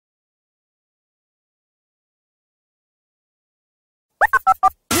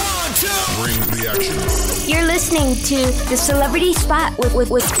Productions. You're listening to The Celebrity Spot with Let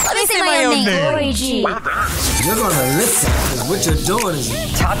me say my own name. Lori G. You're gonna listen, because what you're doing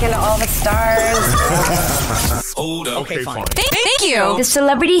is talking to all the stars. Hold up. Okay, fine. Thank you. The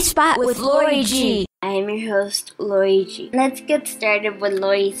Celebrity Spot with Lori G. I am your host, Lori G. Let's get started with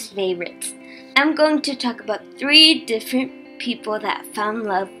Lori's favorites. I'm going to talk about 3 different people that found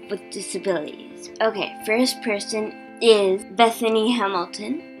love with disabilities. Okay, first person is Bethany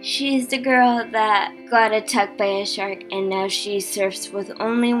Hamilton. She's the girl that got attacked by a shark and now she surfs with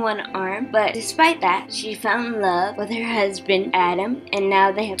only one arm. But despite that, she found love with her husband Adam and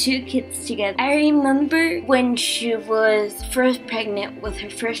now they have 2 kids together. I remember when she was first pregnant with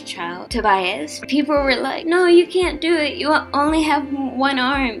her first child, Tobias, people were like, no, you can't do it. You only have one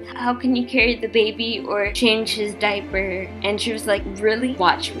arm. How can you carry the baby or change his diaper? And she was like, really?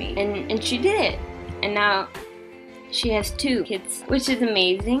 Watch me. And she did it. And now she has 2 kids, which is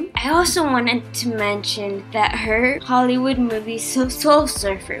amazing. I also wanted to mention that her Hollywood movie Soul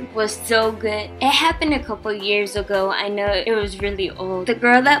Surfer was so good. It happened a couple years ago. I know it was really old. The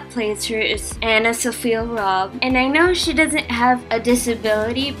girl that plays her is Anna Sophia Robb, and I know she doesn't have a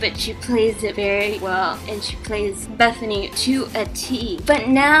disability, but she plays it very well, and she plays Bethany to a T. But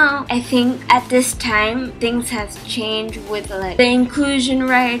now, I think at this time, things have changed with like the inclusion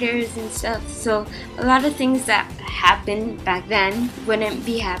writers and stuff, so a lot of things that happened back then wouldn't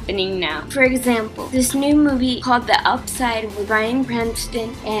be happening now. For example, this new movie called The Upside with Bryan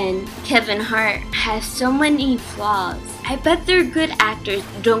Cranston and Kevin Hart has so many flaws. I bet they're good actors,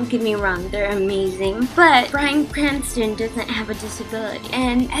 don't get me wrong, they're amazing, but Bryan Cranston doesn't have a disability.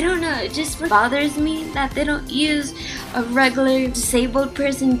 And I don't know, it just bothers me that they don't use a regular disabled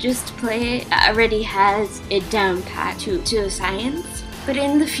person just to play it that already has it down pat to a science. But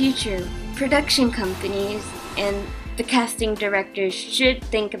in the future, production companies and the casting directors should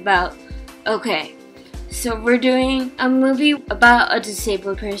think about, okay, so we're doing a movie about a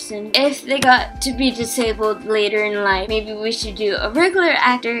disabled person. If they got to be disabled later in life, maybe we should do a regular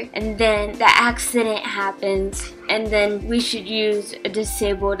actor and then the accident happens and then we should use a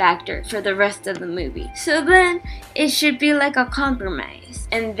disabled actor for the rest of the movie. So then it should be like a compromise.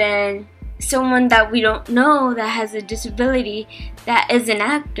 And then someone that we don't know that has a disability that is an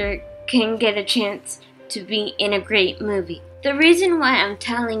actor can get a chance to be in a great movie. The reason why I'm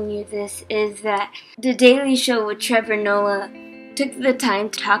telling you this is that The Daily Show with Trevor Noah took the time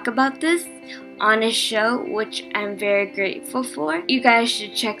to talk about this on his show, which I'm very grateful for. You guys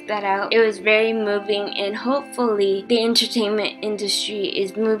should check that out. It was very moving and hopefully the entertainment industry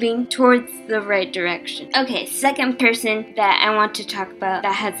is moving towards the right direction. Okay, second person that I want to talk about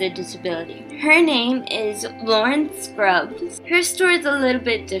that has a disability. Her name is Lauren Scruggs. Her story is a little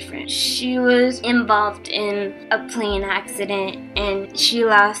bit different. She was involved in a plane accident and she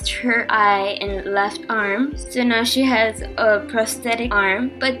lost her eye and left arm. So now she has a prosthetic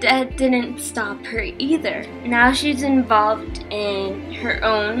arm, but that didn't stop her either. Now she's involved in her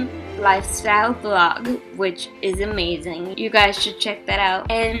own lifestyle blog, which is amazing. You guys should check that out.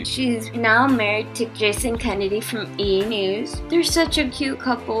 And she's now married to Jason Kennedy from E! News. They're such a cute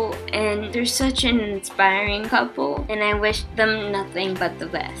couple and they're such an inspiring couple and I wish them nothing but the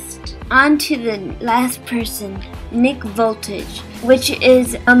best. On to the last person, Nick Voltage, which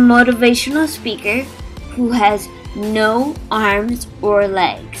is a motivational speaker who has no arms or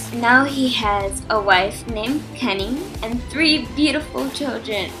legs. Now he has a wife named Kenny and 3 beautiful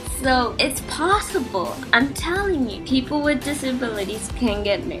children. So it's possible. I'm telling you, people with disabilities can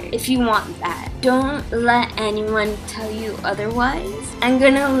get married if you want that. Don't let anyone tell you otherwise. I'm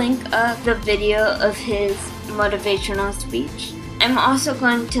gonna link up the video of his motivational speech. I'm also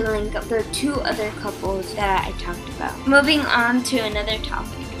going to link up the 2 other couples that I talked about. Moving on to another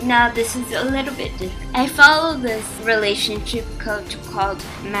topic. Now this is a little bit different. I follow this relationship coach called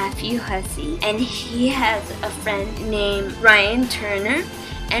Matthew Hussey and he has a friend named Ryan Turner.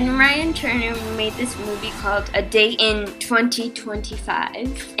 And Ryan Turner made this movie called A Day in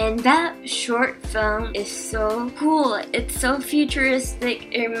 2025. And that short film is so cool. It's so futuristic.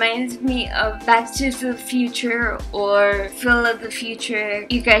 It reminds me of Back to the Future or Phil of the Future.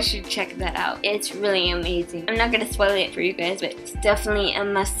 You guys should check that out. It's really amazing. I'm not going to spoil it for you guys, but it's definitely a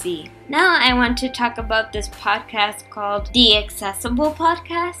must-see. Now I want to talk about this podcast called The Accessible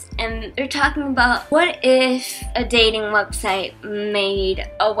Podcast. And they're talking about what if a dating website made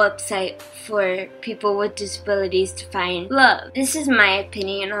a website for people with disabilities to find love. This is my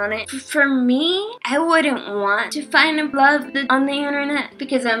opinion on it. For me, I wouldn't want to find love on the internet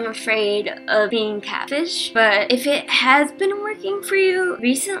because I'm afraid of being catfish. But if it has been working for you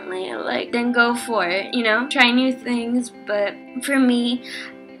recently, then go for it, try new things. But for me,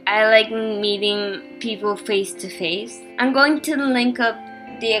 I like meeting people face to face. I'm going to link up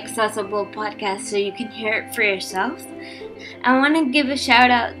the Accessible podcast so you can hear it for yourself. I want to give a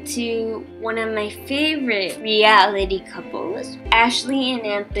shout out to one of my favorite reality couples, Ashley and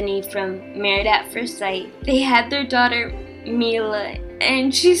Anthony from Married at First Sight. They had their daughter Mila,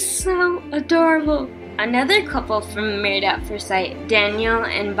 and she's so adorable. Another couple from Married at First Sight, Daniel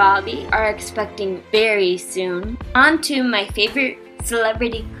and Bobby, are expecting very soon. On to my favorite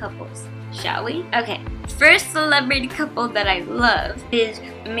celebrity couples, shall we? Okay, first celebrity couple that I love is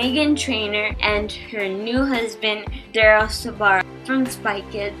Meghan Trainor and her new husband, Daryl Sabara from Spy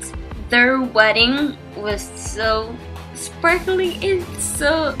Kids. Their wedding was so sparkly, it's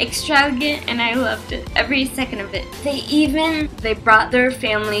so extravagant, and I loved it, every second of it. They brought their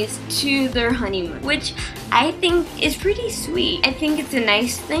families to their honeymoon, which I think is pretty sweet. I think it's a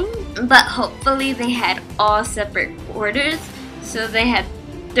nice thing, but hopefully they had all separate quarters, so they had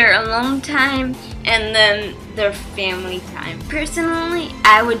their alone time and then their family time. Personally,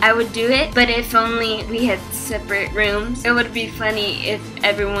 I would do it, but if only we had separate rooms. It would be funny if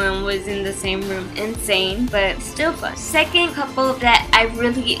everyone was in the same room. Insane, but still fun. Second couple that I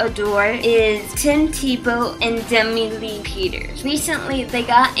really adore is Tim Tebow and Demi Lee Peters. Recently, they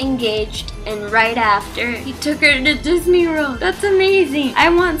got engaged, and right after, he took her to Disney World. That's amazing. I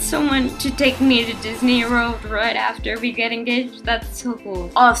want someone to take me to Disney World right after we get engaged. That's so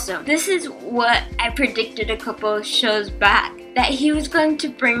cool. Also, this is what I predicted a couple shows back, that he was going to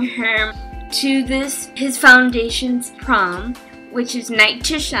bring her to his foundation's prom, which is Night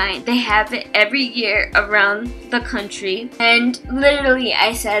to Shine. They have it every year around the country, and literally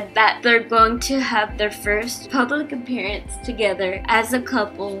I said that they're going to have their first public appearance together as a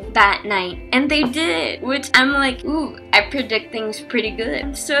couple that night, and they did, which I'm like, ooh, I predict things pretty good.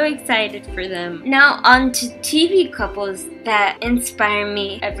 I'm so excited for them. Now on to TV couples that inspire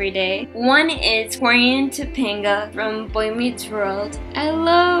me every day. One is Tori and Topanga from Boy Meets World. I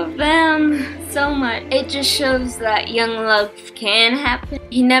love them so much. It just shows that young love can happen.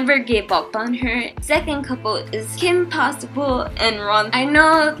 He never gave up on her. Second couple is Kim Possible and Ron. I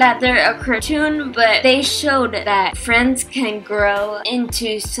know that they're a cartoon, but they showed that friends can grow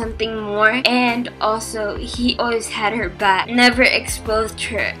into something more, and also he always had her back, never exposed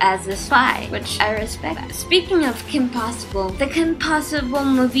her as a spy, which I respect. Speaking of Kim Possible, the Kim Possible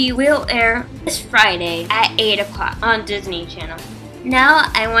movie will air this Friday at 8 o'clock on Disney Channel.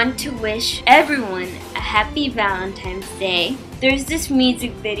 Now I want to wish everyone a happy Valentine's Day. There's this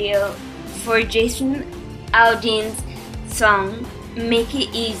music video for Jason Aldean's song, Make It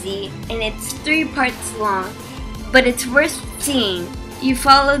Easy, and it's 3 parts long, but it's worth seeing. You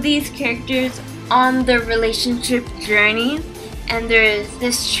follow these characters on their relationship journey, and there's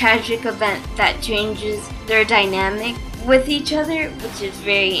this tragic event that changes their dynamic with each other, which is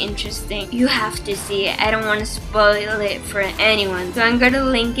very interesting. You have to see it. I don't want to spoil it for anyone, so I'm going to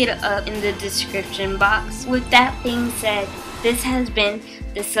link it up in the description box. With that being said, this has been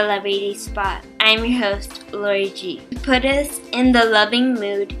the Celebrity Spot. I'm your host, Lori G. To put us in the loving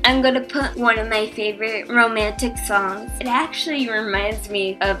mood, I'm going to put one of my favorite romantic songs. It actually reminds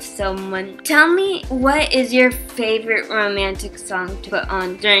me of someone. Tell me, what is your favorite romantic song to put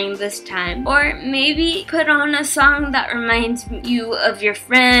on during this time? Or maybe put on a song that reminds you of your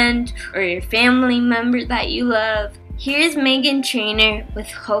friend or your family member that you love. Here's Meghan Trainor with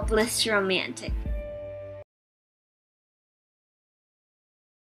Hopeless Romantic.